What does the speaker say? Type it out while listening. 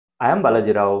I am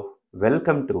Balaji Rao.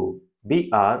 Welcome to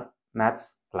BR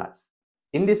Maths class.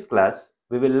 In this class,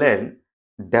 we will learn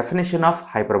definition of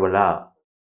hyperbola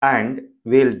and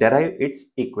we will derive its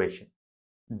equation.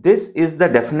 This is the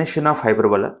definition of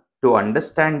hyperbola. To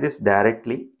understand this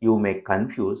directly, you may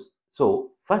confuse.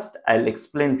 So, first I'll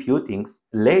explain few things.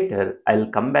 Later, I'll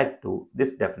come back to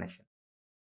this definition.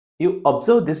 You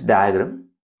observe this diagram.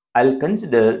 I'll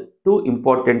consider two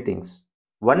important things.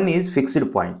 One is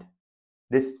fixed point.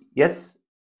 This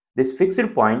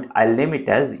fixed point, I'll name it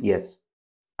as S.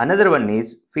 Another one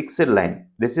is fixed line.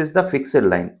 This is the fixed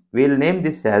line. We'll name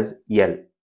this as L.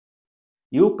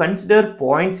 You consider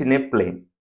points in a plane.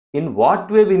 In what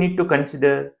way we need to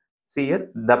consider? See here,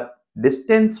 the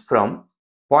distance from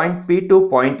point P to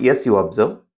point S you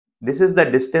observe. This is the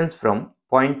distance from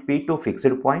point P to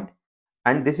fixed point,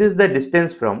 and this is the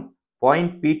distance from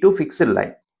point P to fixed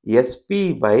line.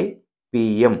 SP by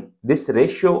PM. This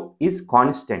ratio is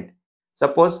constant.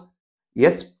 Suppose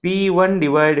SP1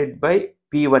 divided by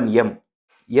P1M,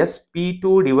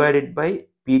 SP2 divided by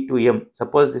P2M.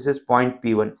 Suppose this is point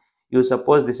P1. You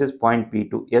suppose this is point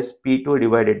P2. SP2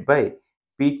 divided by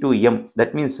P2M.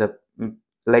 That means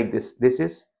like this. This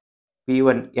is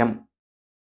P1M,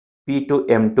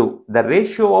 P2M2. The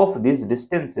ratio of these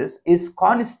distances is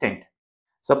constant.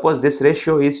 Suppose this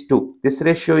ratio is 2. This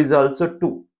ratio is also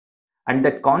 2. And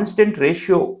that constant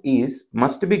ratio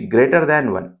must be greater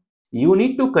than 1. You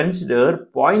need to consider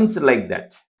points like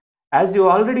that. As you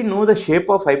already know the shape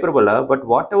of hyperbola, but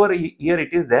whatever here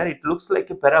it is there, it looks like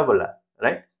a parabola,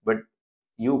 right? But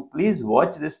you please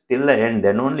watch this till the end,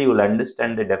 then only you will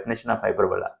understand the definition of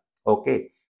hyperbola.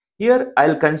 Okay. Here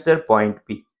I'll consider point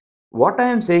P. What I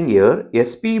am saying here,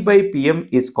 SP by PM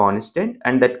is constant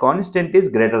and that constant is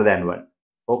greater than 1.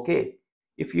 Okay.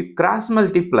 If you cross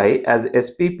multiply as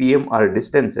SP, PM are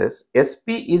distances,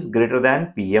 SP is greater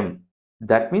than PM.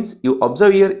 That means you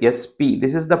observe here SP,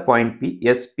 this is the point P,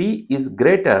 SP is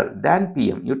greater than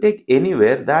PM. You take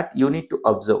anywhere that you need to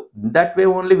observe. That way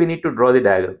only we need to draw the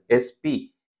diagram.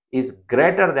 SP is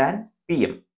greater than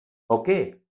PM.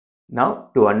 Okay.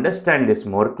 Now to understand this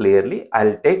more clearly,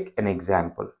 I'll take an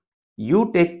example.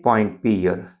 You take point P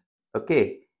here.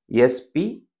 Okay.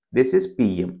 SP, this is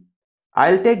PM.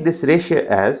 I'll take this ratio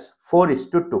as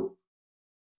 4:2.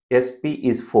 SP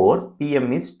is 4,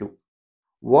 PM is 2.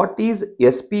 What is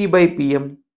SP by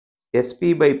PM?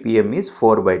 SP by PM is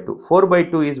 4/2.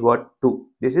 4/2 is what? 2.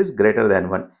 This is greater than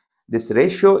 1. This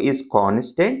ratio is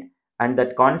constant and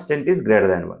that constant is greater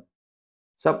than 1.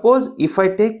 Suppose if I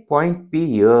take point P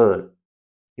here,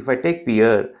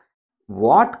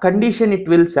 what condition it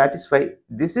will satisfy?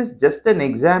 This is just an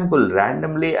example.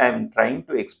 Randomly, I am trying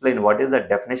to explain what is the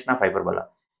definition of hyperbola.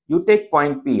 You take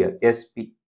point P here,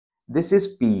 SP. This is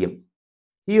PM.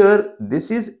 Here, this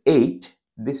is 8.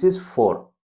 This is 4.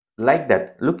 Like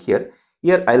that. Look here.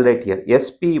 Here, I'll write here.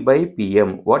 SP by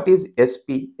PM. What is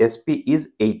SP? SP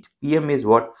is 8. PM is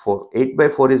what? 4. 8 by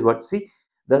 4 is what? See,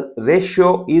 the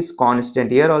ratio is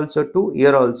constant. Here also 2.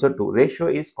 Here also 2. Ratio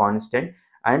is constant.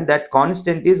 And that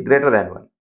constant is greater than 1.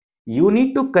 You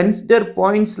need to consider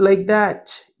points like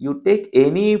that. You take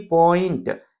any point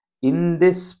in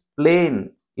this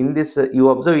plane, in this, you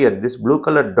observe here, this blue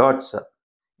color dots.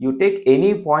 You take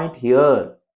any point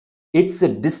here. Its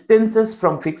distances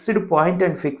from fixed point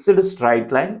and fixed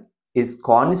straight line is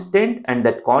constant and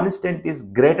that constant is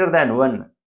greater than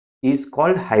 1 is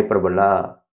called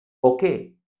hyperbola.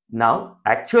 Okay. Now,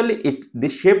 actually,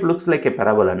 this shape looks like a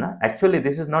parabola. Na? Actually,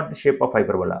 this is not the shape of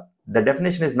hyperbola. The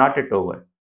definition is not yet over.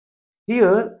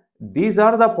 Here, these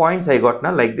are the points I got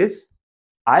now, like this.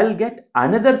 I'll get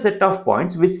another set of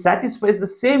points which satisfies the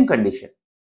same condition.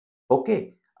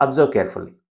 Okay, observe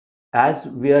carefully. As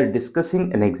we are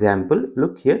discussing an example,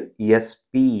 look here,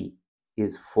 SP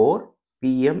is 4,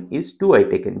 PM is 2 I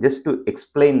taken, just to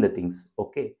explain the things.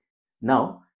 Okay,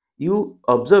 now, you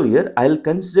observe here, I'll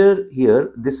consider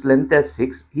here this length as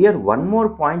 6. Here one more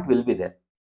point will be there.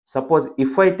 Suppose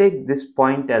if I take this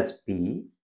point as P,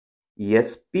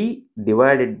 SP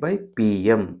divided by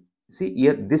PM. See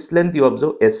here, this length you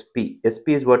observe SP.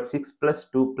 SP is what? 6 plus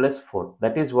 2 plus 4.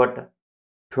 That is what?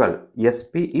 12.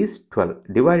 SP is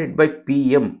 12 divided by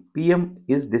PM. PM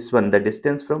is this one, the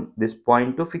distance from this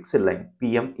point to fixed line.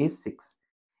 PM is 6.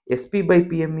 SP by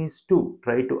PM is 2.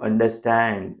 Try to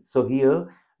understand. So here,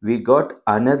 we got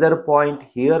another point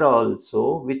here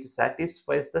also which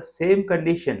satisfies the same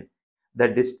condition.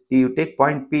 You take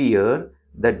point P here,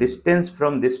 the distance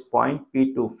from this point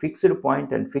P to fixed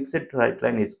point and fixed straight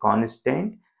line is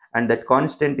constant and that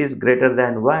constant is greater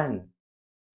than 1.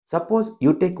 Suppose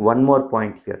you take one more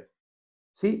point here.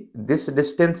 See, this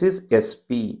distance is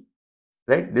SP.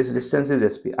 right? This distance is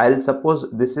SP. I'll suppose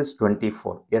this is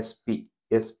 24. SP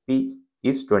is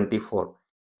 24.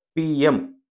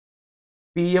 PM,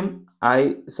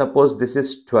 I suppose this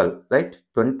is 12, right?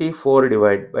 24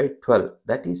 divided by 12,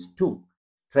 that is 2.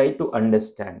 Try to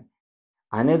understand.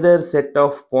 Another set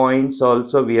of points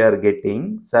also we are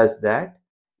getting such that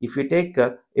if you take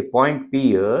a point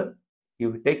P here,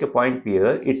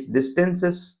 its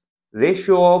distances,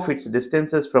 ratio of its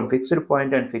distances from fixed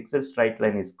point and fixed straight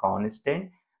line is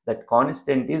constant. That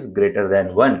constant is greater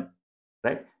than 1,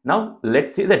 right? Now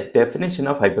let's see the definition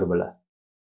of hyperbola.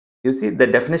 You see the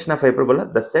definition of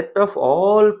hyperbola, the set of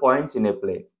all points in a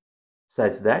plane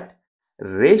such that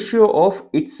ratio of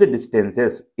its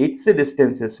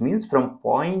distances means from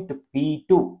point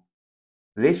P2,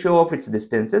 ratio of its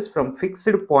distances from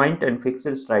fixed point and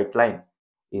fixed straight line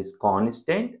is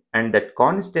constant, and that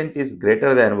constant is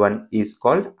greater than 1 is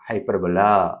called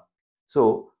hyperbola.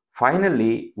 So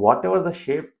finally, whatever the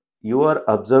shape you are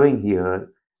observing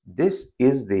here, this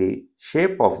is the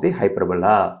shape of the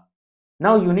hyperbola.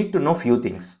 Now you need to know few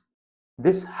things.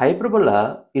 This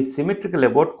hyperbola is symmetrical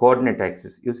about coordinate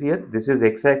axis. You see here, this is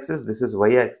x-axis, this is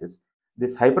y-axis.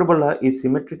 This hyperbola is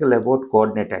symmetrical about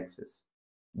coordinate axis.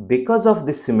 Because of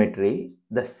this symmetry,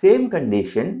 the same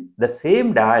condition, the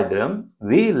same diagram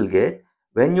we will get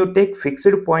when you take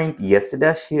fixed point S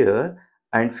dash here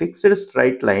and fixed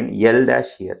straight line L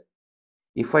dash here.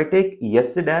 If I take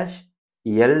S dash,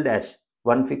 L dash,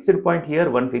 one fixed point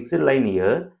here, one fixed line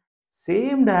here,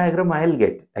 same diagram I will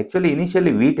get. Actually,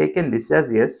 initially we taken this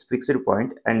as S fixed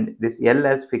point and this L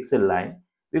as fixed line.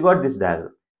 We got this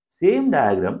diagram. Same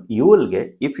diagram you will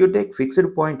get if you take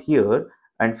fixed point here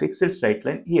and fixed straight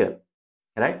line here,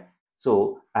 right?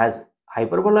 So as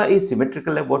hyperbola is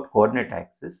symmetrical about coordinate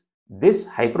axis, this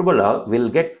hyperbola will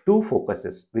get two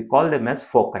focuses. We call them as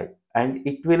foci, and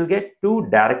it will get two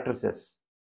directrices.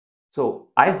 So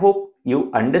I hope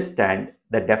you understand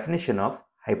the definition of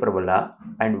hyperbola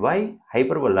and why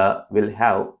hyperbola will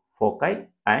have foci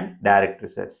and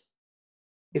directrices.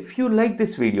 If you like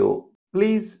this video,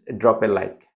 please drop a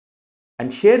like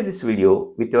and share this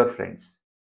video with your friends.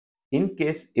 In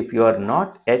case if you are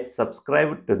not yet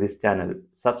subscribed to this channel,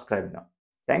 subscribe now.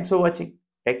 Thanks for watching.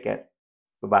 Take care.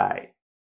 Bye-bye.